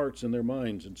inside their hearts and their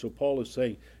minds. And so Paul is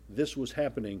saying this was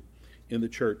happening in the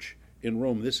church in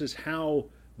Rome. This is how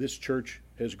this church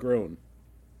has grown.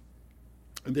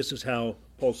 And this is how,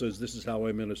 Paul says, this is how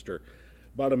I minister.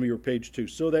 Bottom of your page 2.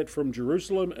 So that from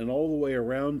Jerusalem and all the way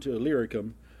around to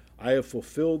Illyricum, I have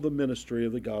fulfilled the ministry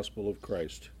of the gospel of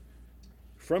Christ.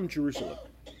 From Jerusalem.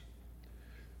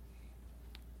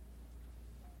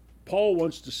 Paul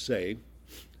wants to say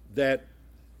that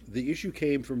the issue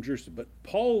came from Jerusalem, but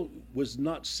Paul was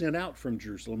not sent out from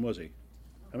Jerusalem, was he?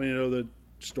 I mean, you know the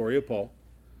story of Paul.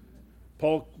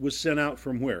 Paul was sent out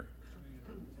from where?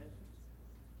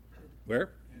 Where?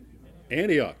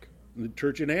 Antioch. The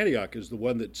church in Antioch is the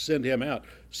one that sent him out.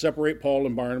 Separate Paul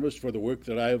and Barnabas for the work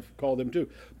that I have called them to.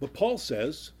 But Paul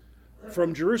says,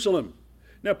 from Jerusalem.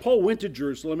 Now, Paul went to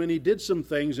Jerusalem, and he did some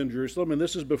things in Jerusalem, and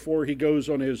this is before he goes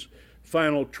on his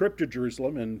final trip to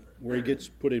Jerusalem, and where he gets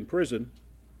put in prison.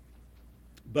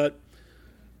 But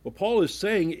what Paul is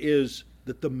saying is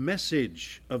that the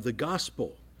message of the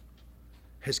gospel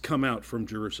has come out from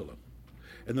Jerusalem.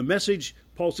 And the message,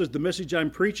 Paul says, the message I'm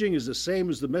preaching is the same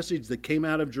as the message that came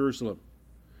out of Jerusalem.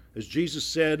 As Jesus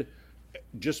said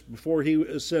just before he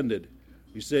ascended,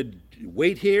 he said,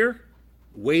 wait here,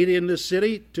 wait in this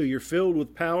city till you're filled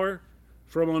with power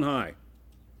from on high.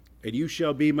 And you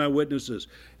shall be my witnesses.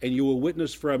 And you will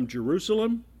witness from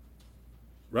Jerusalem,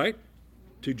 right,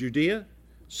 to Judea,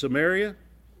 Samaria,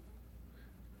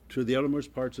 to the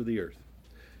uttermost parts of the earth.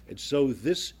 And so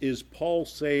this is Paul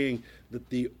saying that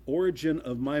the origin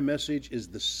of my message is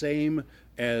the same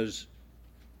as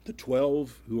the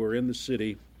 12 who are in the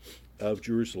city of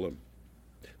Jerusalem.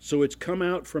 So it's come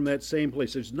out from that same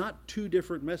place. There's not two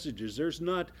different messages. There's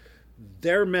not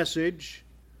their message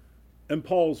and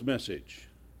Paul's message.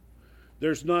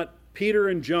 There's not Peter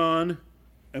and John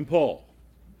and Paul.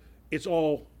 It's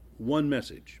all one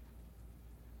message.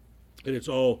 And it's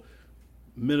all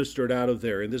ministered out of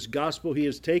there. And this gospel he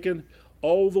has taken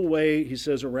all the way, he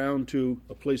says, around to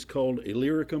a place called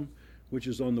Illyricum, which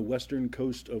is on the western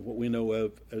coast of what we know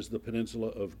of as the peninsula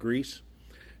of Greece.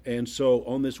 And so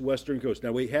on this western coast,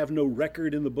 now we have no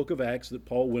record in the book of Acts that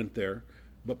Paul went there,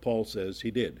 but Paul says he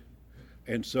did.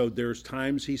 And so there's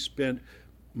times he spent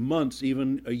months,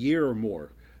 even a year or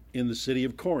more, in the city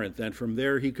of Corinth. And from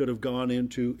there he could have gone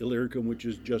into Illyricum, which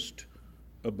is just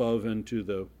above and to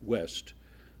the west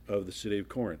of the city of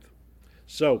Corinth.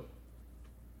 So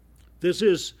this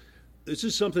is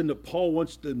something that Paul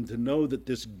wants them to know, that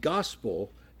this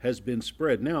gospel has been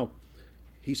spread. Now,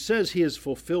 he says he has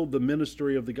fulfilled the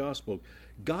ministry of the gospel.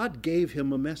 God gave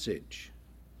him a message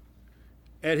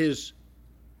at his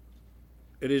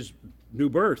new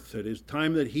birth, at his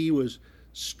time that he was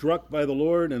struck by the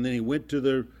Lord, and then he went to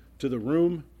the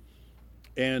room,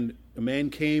 and a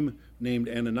man came named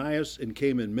Ananias and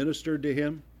came and ministered to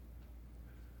him.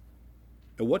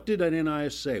 And what did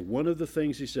Ananias say? One of the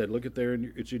things he said, look at there,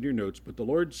 it's in your notes, but the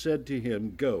Lord said to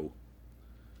him, Go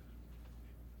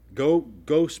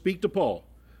speak to Paul,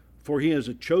 for he is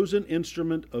a chosen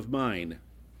instrument of mine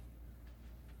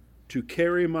to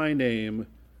carry my name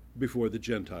before the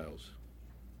Gentiles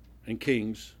and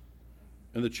kings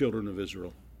and the children of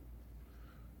Israel.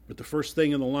 But the first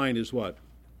thing in the line is what?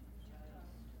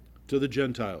 To the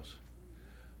Gentiles.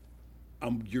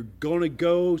 You're going to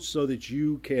go so that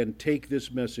you can take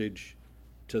this message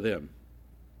to them.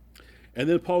 And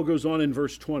then Paul goes on in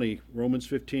verse 20, Romans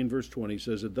 15, verse 20,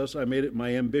 says that thus I made it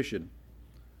my ambition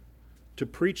to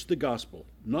preach the gospel,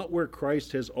 not where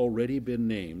Christ has already been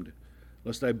named,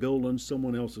 lest I build on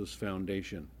someone else's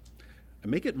foundation. I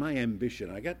make it my ambition.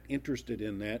 I got interested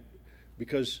in that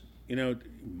because,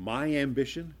 my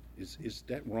ambition, is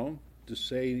that wrong to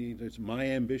say it's my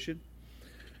ambition?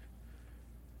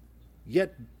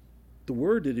 Yet, the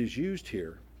word that is used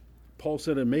here, Paul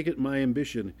said, I make it my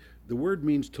ambition. The word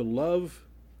means to love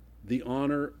the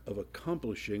honor of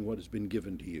accomplishing what has been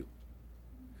given to you.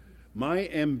 My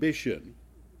ambition,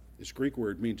 this Greek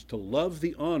word, means to love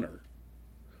the honor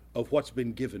of what's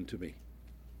been given to me.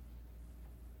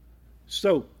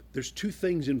 So, there's two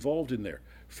things involved in there.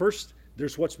 First,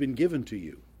 there's what's been given to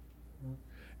you.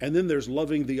 And then there's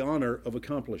loving the honor of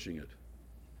accomplishing it.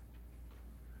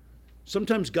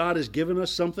 Sometimes God has given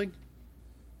us something,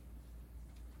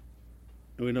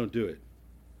 and we don't do it.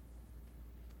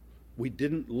 We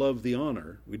didn't love the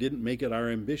honor. We didn't make it our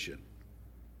ambition.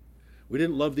 We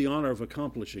didn't love the honor of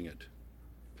accomplishing it.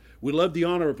 We loved the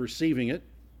honor of receiving it.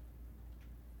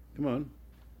 Come on.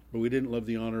 But we didn't love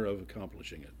the honor of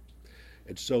accomplishing it.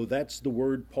 And so that's the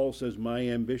word Paul says, my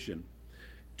ambition.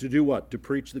 To do what? To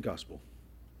preach the gospel.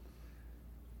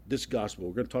 This gospel.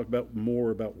 We're going to talk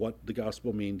more about what the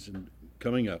gospel means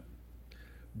coming up.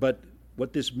 But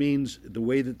what this means, the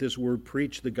way that this word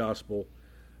preach the gospel,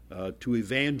 to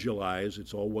evangelize,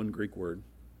 it's all one Greek word,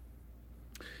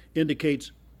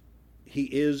 indicates he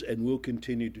is and will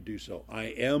continue to do so. I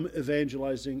am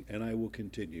evangelizing and I will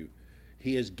continue.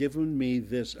 He has given me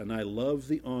this, and I love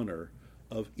the honor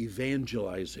of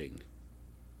evangelizing.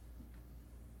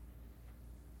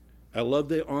 I love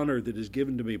the honor that is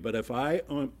given to me, but if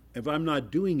I'm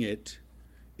not doing it,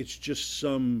 it's just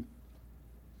some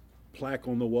plaque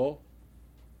on the wall.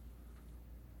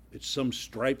 It's some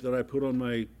stripe that I put on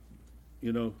my,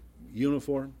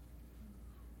 uniform.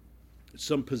 It's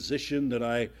some position that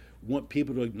I want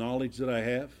people to acknowledge that I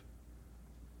have.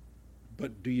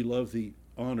 But do you love the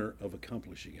honor of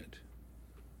accomplishing it?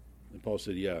 And Paul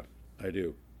said, yeah, I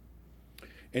do.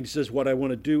 And he says, what I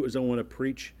want to do is I want to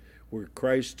preach where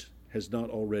Christ has not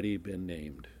already been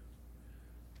named,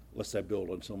 lest I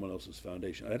build on someone else's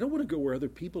foundation. I don't want to go where other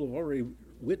people have already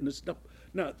witnessed.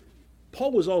 Now,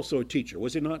 Paul was also a teacher,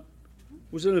 was he not?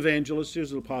 He was an evangelist, he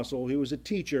was an apostle, he was a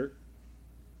teacher.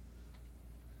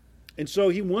 And so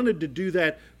he wanted to do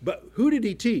that, but who did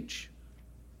he teach?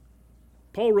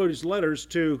 Paul wrote his letters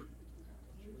to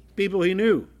people he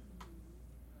knew.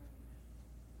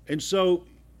 And so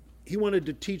he wanted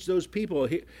to teach those people.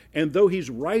 And though he's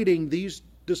writing this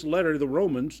letter to the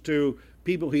Romans to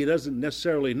people he doesn't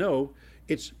necessarily know,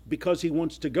 it's because he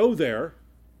wants to go there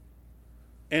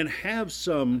and have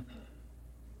some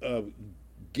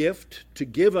gift to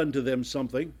give unto them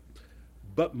something.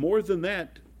 But more than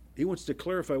that, he wants to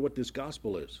clarify what this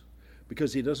gospel is,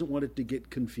 because he doesn't want it to get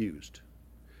confused.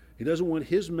 He doesn't want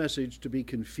his message to be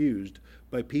confused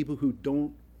by people who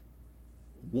don't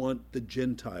want the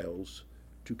Gentiles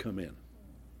to come in.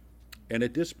 And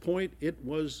at this point,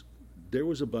 there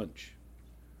was a bunch.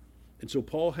 And so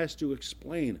Paul has to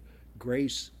explain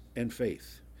grace and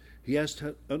faith. He has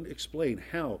to explain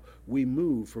how we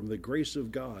move from the grace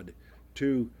of God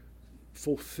to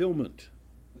fulfillment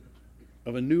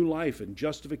of a new life and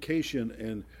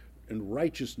justification and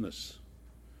righteousness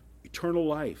eternal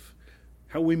life,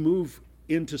 how we move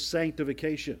into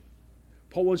sanctification.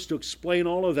 Paul wants to explain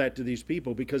all of that to these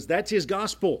people because that's his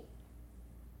gospel.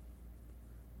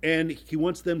 And he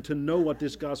wants them to know what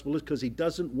this gospel is because he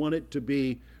doesn't want it to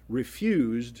be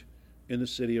refused in the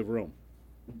city of Rome.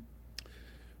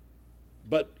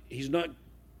 But he's not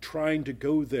trying to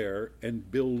go there and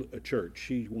build a church.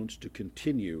 He wants to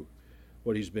continue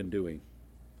what he's been doing.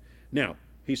 Now,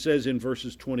 he says in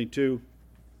verses 22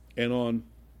 and on,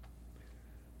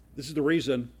 this is the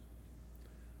reason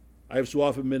I have so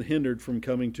often been hindered from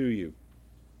coming to you.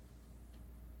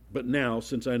 But now,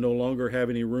 since I no longer have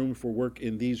any room for work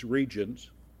in these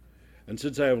regions, and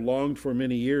since I have longed for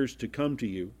many years to come to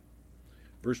you,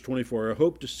 verse 24, I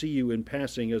hope to see you in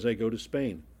passing as I go to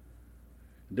Spain,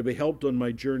 and to be helped on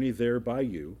my journey there by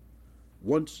you,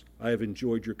 once I have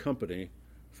enjoyed your company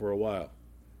for a while.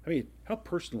 I mean, how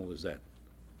personal is that?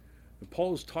 And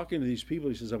Paul is talking to these people.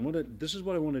 He says, this is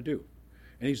what I want to do.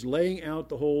 And he's laying out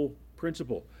the whole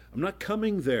principle. I'm not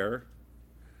coming there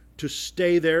to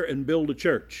stay there and build a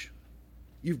church.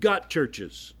 You've got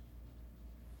churches.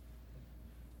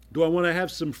 Do I want to have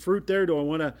some fruit there? Do I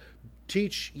want to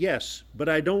teach? Yes. But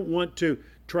I don't want to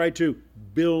try to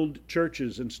build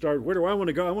churches and start. Where do I want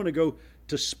to go? I want to go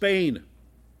to Spain.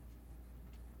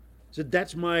 So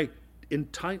that's my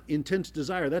intense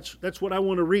desire. That's what I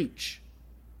want to reach.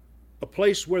 A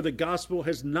place where the gospel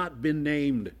has not been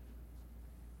named.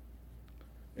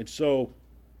 And so,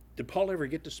 did Paul ever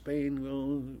get to Spain?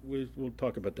 Well, we'll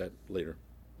talk about that later.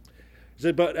 He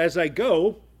said, but as I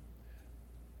go,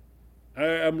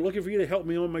 I'm looking for you to help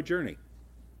me on my journey.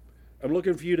 I'm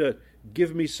looking for you to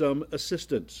give me some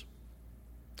assistance.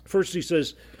 First, he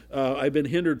says, I've been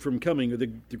hindered from coming.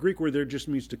 The Greek word there just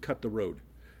means to cut the road,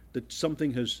 that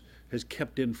something has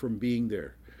kept in from being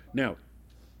there. Now,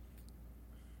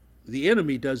 the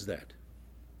enemy does that.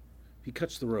 He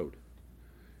cuts the road.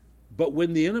 But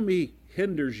when the enemy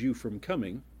hinders you from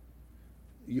coming,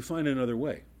 you find another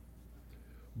way.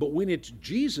 But when it's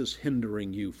Jesus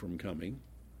hindering you from coming,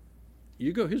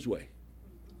 you go his way.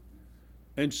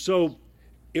 And so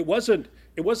it wasn't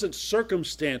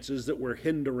circumstances that were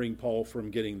hindering Paul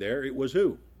from getting there. It was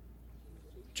who?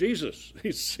 Jesus.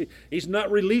 He's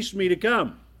not released me to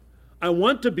come. I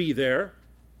want to be there,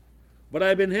 but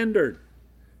I've been hindered.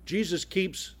 Jesus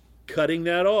keeps cutting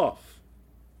that off.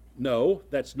 No,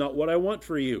 that's not what I want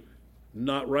for you.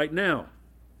 Not right now.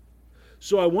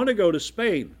 So I want to go to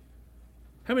Spain.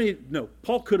 No,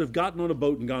 Paul could have gotten on a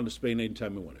boat and gone to Spain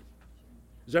anytime he wanted.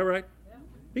 Is that right? Yeah.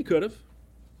 He could have.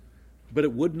 But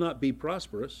it would not be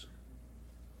prosperous.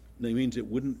 That means it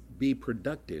wouldn't be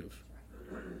productive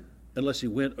unless he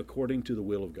went according to the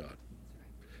will of God.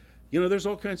 You know, there's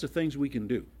all kinds of things we can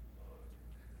do.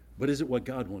 But is it what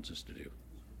God wants us to do?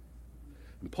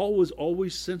 And Paul was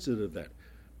always sensitive to that.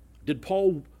 Did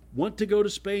Paul want to go to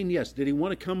Spain? Yes. Did he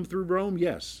want to come through Rome?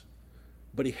 Yes.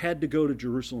 But he had to go to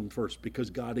Jerusalem first because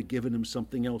God had given him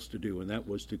something else to do, and that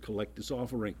was to collect this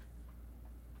offering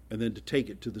and then to take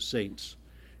it to the saints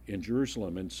in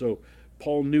Jerusalem. And so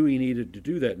Paul knew he needed to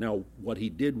do that. Now, what he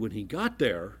did when he got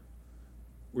there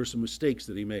were some mistakes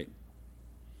that he made,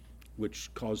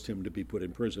 which caused him to be put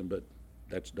in prison, but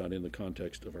that's not in the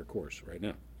context of our course right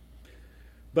now.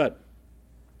 But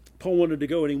Paul wanted to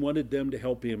go, and he wanted them to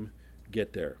help him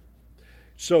get there.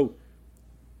 So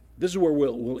this is where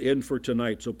we'll end for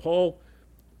tonight. So Paul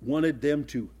wanted them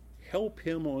to help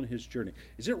him on his journey.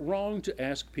 Is it wrong to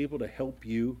ask people to help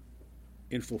you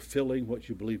in fulfilling what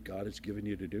you believe God has given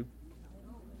you to do?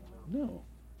 No.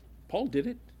 Paul did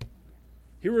it.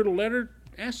 He wrote a letter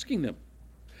asking them.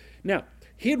 Now,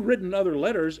 he had written other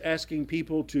letters asking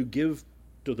people to give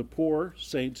to the poor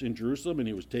saints in Jerusalem, and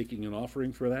he was taking an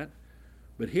offering for that.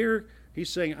 But here he's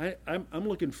saying, I'm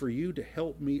looking for you to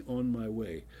help me on my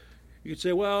way. You could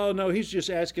say, well, no, he's just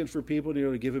asking for people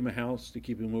to give him a house to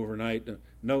keep him overnight.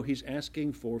 No, he's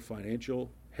asking for financial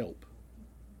help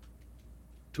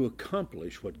to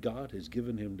accomplish what God has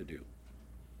given him to do.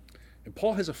 And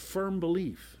Paul has a firm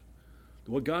belief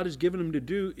that what God has given him to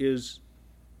do is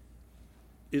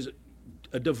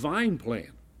a divine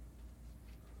plan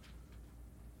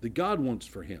that God wants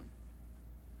for him.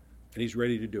 And he's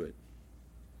ready to do it,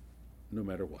 no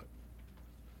matter what.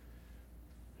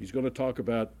 He's going to talk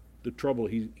about the trouble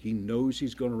he knows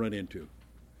he's going to run into.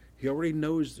 He already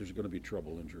knows there's going to be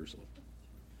trouble in Jerusalem.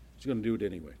 He's going to do it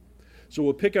anyway. So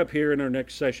we'll pick up here in our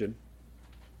next session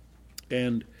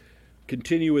and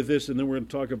continue with this, and then we're going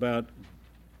to talk about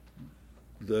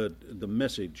the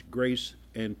message, grace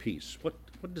and peace. What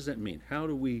does that mean? How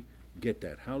do we get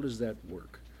that? How does that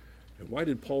work? And why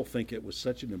did Paul think it was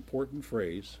such an important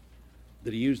phrase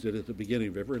that he used it at the beginning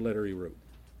of every letter he wrote?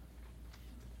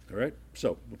 All right?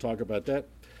 So we'll talk about that.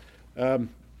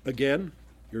 Again,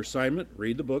 your assignment,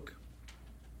 read the book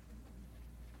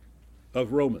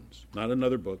of Romans, not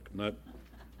another book, not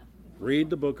read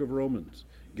the book of Romans.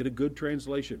 Get a good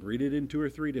translation. Read it in 2 or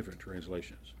 3 different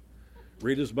translations.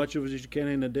 Read as much of it as you can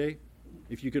in a day.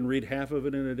 If you can read half of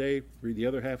it in a day, read the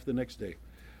other half the next day.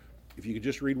 If you could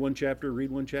just read one chapter,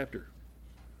 read one chapter.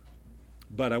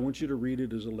 But I want you to read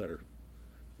it as a letter.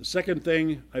 The second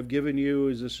thing I've given you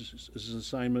is this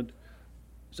assignment.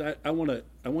 So I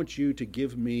want you to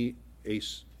give me a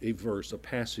verse, a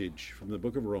passage from the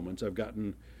book of Romans. I've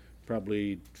gotten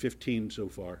probably 15 so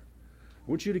far. I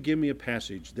want you to give me a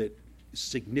passage that is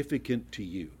significant to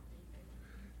you.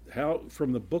 How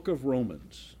from the book of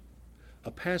Romans,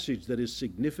 a passage that is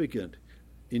significant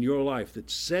in your life,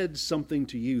 that said something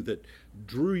to you, that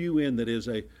drew you in, that is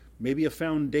maybe a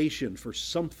foundation for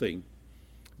something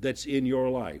that's in your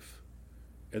life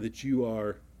and that you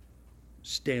are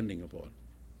standing upon.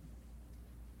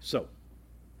 So,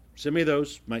 send me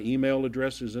those. My email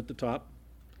address is at the top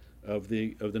of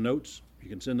the notes. You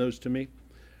can send those to me.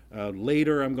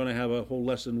 Later, I'm going to have a whole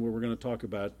lesson where we're going to talk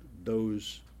about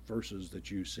those verses that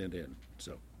you sent in.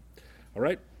 So, all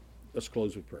right, let's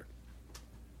close with prayer.